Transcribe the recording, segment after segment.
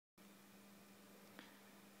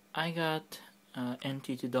I got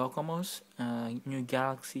NTT Docomo's new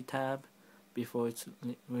Galaxy tab before its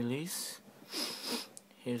release.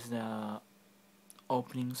 Here's the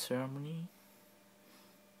opening ceremony.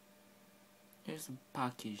 Here's the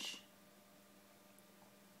package.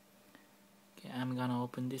 Okay, I'm gonna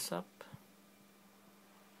open this up.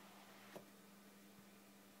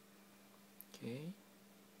 Okay,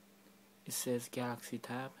 it says Galaxy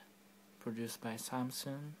tab, produced by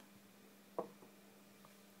Samsung,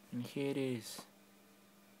 and here it is.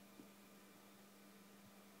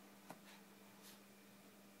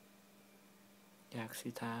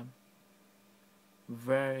 Galaxy tab,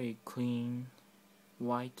 very clean,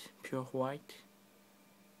 white, pure white.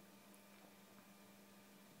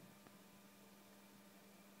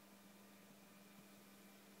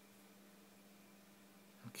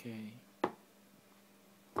 Okay.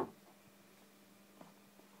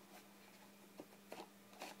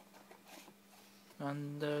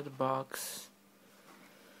 Under the box,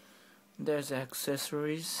 there's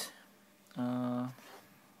accessories.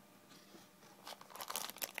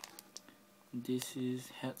 This is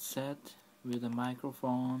headset with a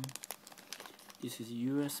microphone. This is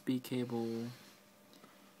USB cable,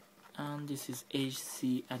 and this is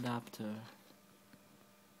AC adapter.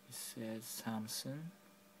 It says Samsung.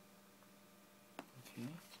 Okay.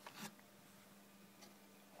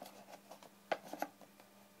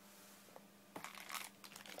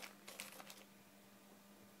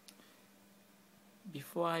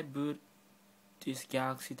 Before I boot this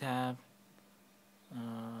Galaxy tab,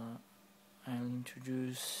 I'll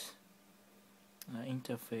introduce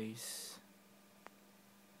interface.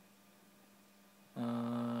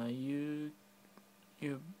 You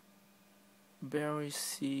barely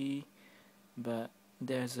see, but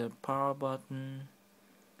there's a power button,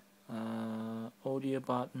 audio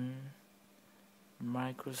button,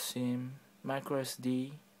 micro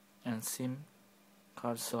SD, and SIM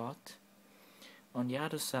card slot. On the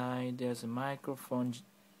other side, there's a microphone.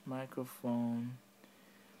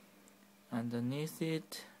 Underneath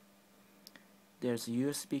it, there's a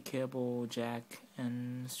USB cable jack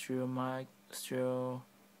and stereo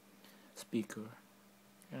speaker,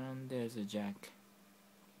 and there's a jack.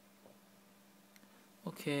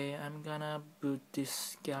 Okay, I'm gonna boot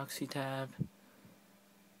this Galaxy tab.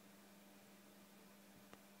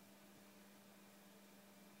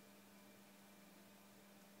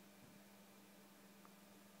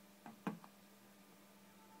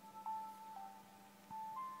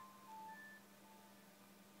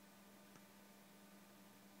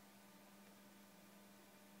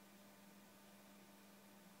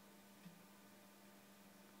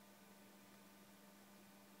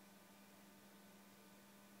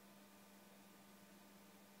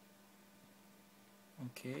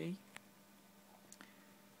 Okay,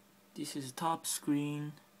 this is the top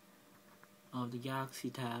screen of the Galaxy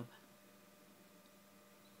tab.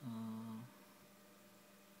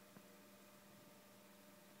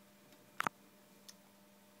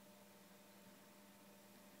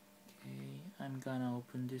 Okay, I'm gonna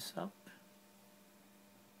open this up.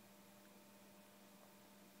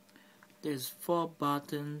 There's 4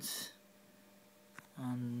 buttons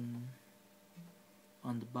on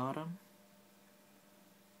the bottom.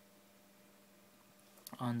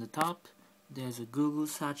 On the top, there's a Google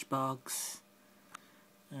search box,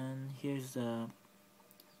 and here's the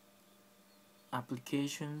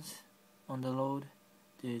applications on the load.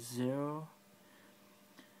 There's 0.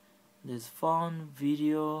 There's phone,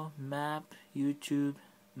 video, map, YouTube,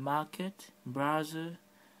 market, browser,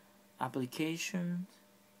 applications,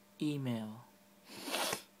 email,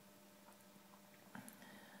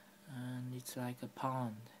 and it's like a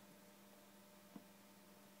pond.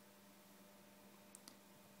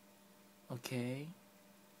 Okay,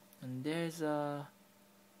 and there's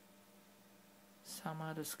some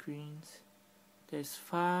other screens. There's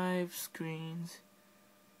 5 screens.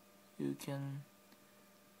 You can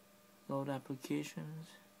load applications.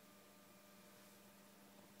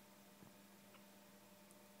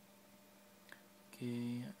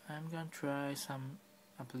 Okay, I'm gonna try some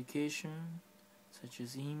application such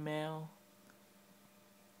as email.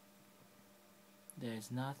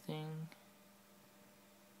 There's nothing.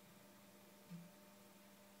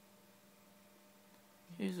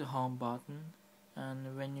 Here's the home button,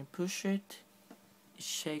 and when you push it, it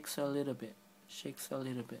shakes a little bit.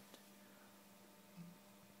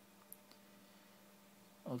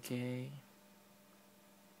 Okay.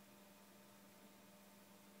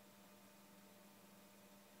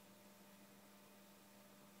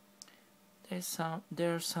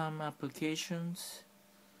 There are some applications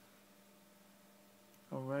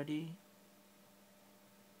already.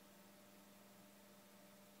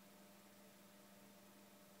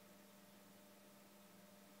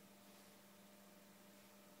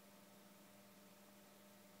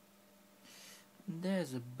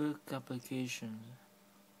 there's a book application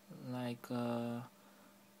like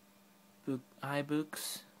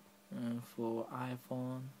iBooks for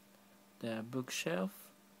iPhone, the bookshelf,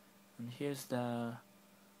 and here's the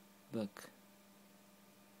book.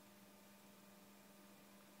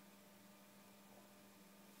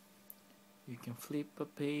 You can flip a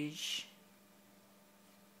page.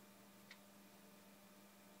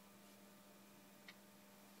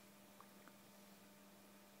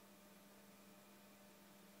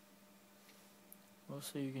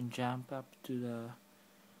 Also, you can jump up to the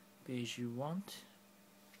page you want.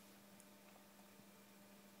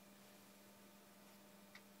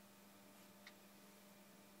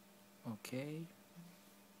 Okay.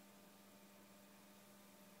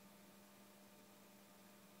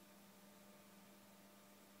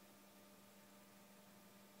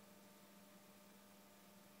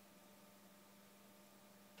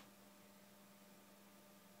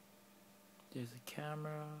 There's a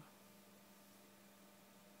camera.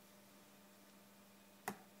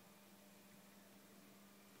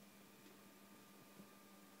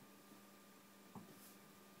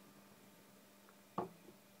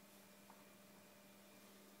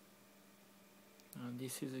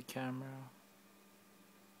 This is a camera.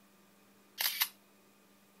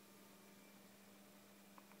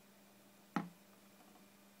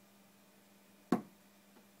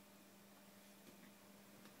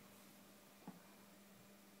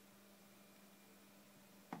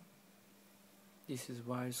 This is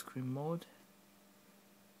widescreen mode.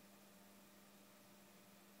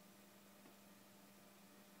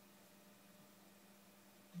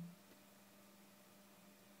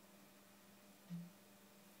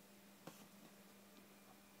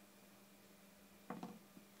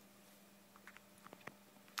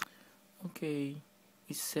 Okay,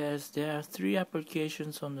 it says there are 3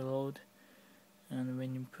 applications on the load, and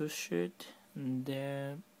when you push it,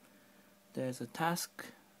 there's a task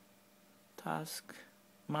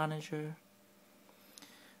manager,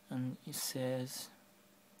 and it says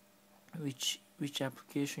which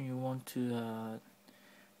application you want to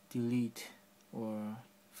delete or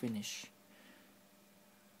finish.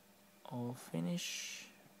 All finish,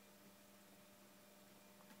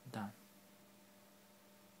 done.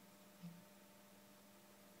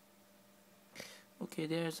 Okay,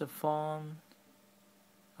 there's a phone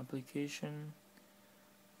application,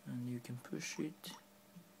 and you can push it.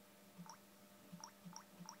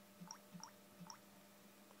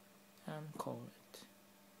 And call it.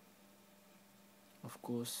 Of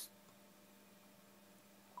course.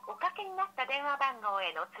 おかけになった電話番号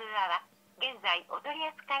への通話は現在お取り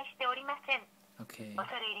扱いしておりません。 Okay.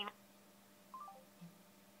 恐れ入ります。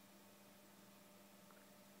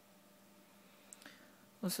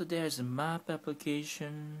 Also, there's a map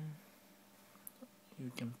application.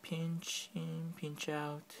 You can pinch in, pinch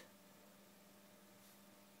out.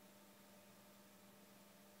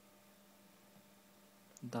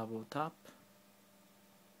 Double tap.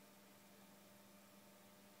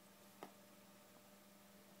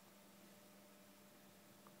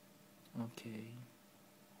 Okay.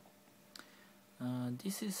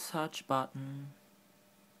 This is search button.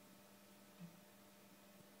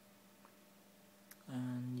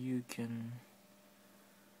 And you can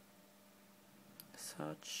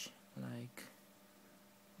search like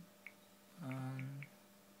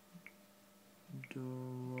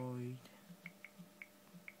Android.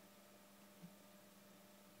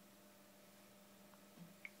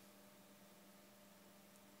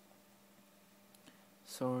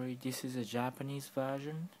 Sorry, this is a Japanese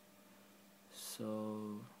version,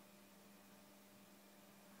 so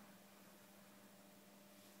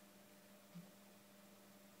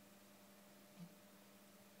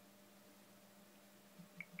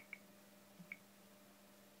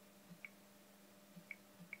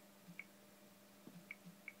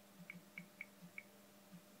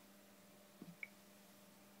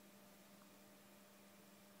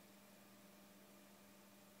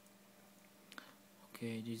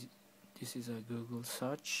okay, this is a Google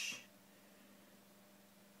search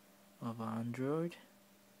of Android.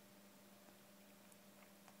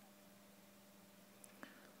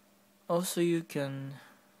 Also, you can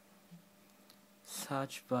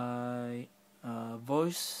search by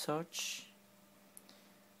voice search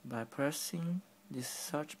by pressing this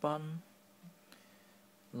search button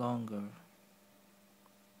longer.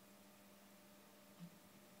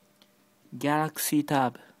 Galaxy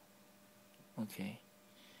tab. Okay.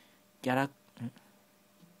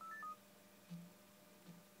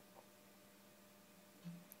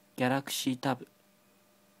 Galaxy tab.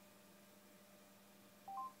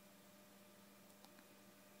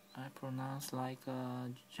 I pronounce like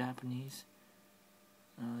Japanese.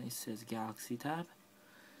 It says Galaxy tab,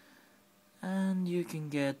 and you can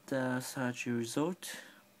get the search result.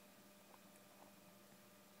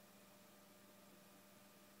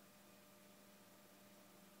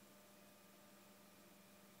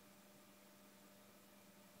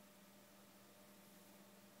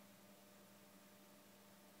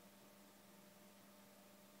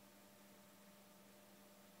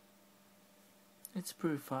 It's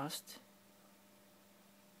pretty fast.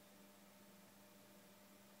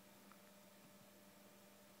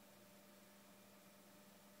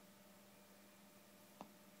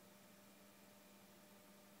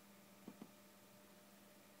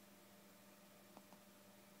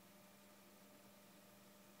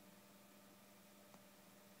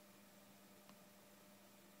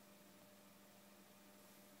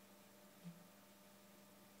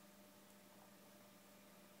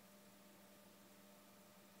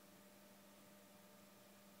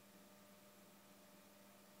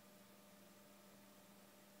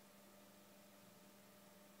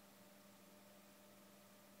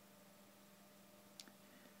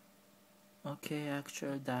 Okay,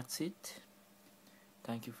 actually that's it.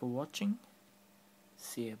 Thank you for watching.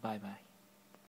 See you. Bye bye.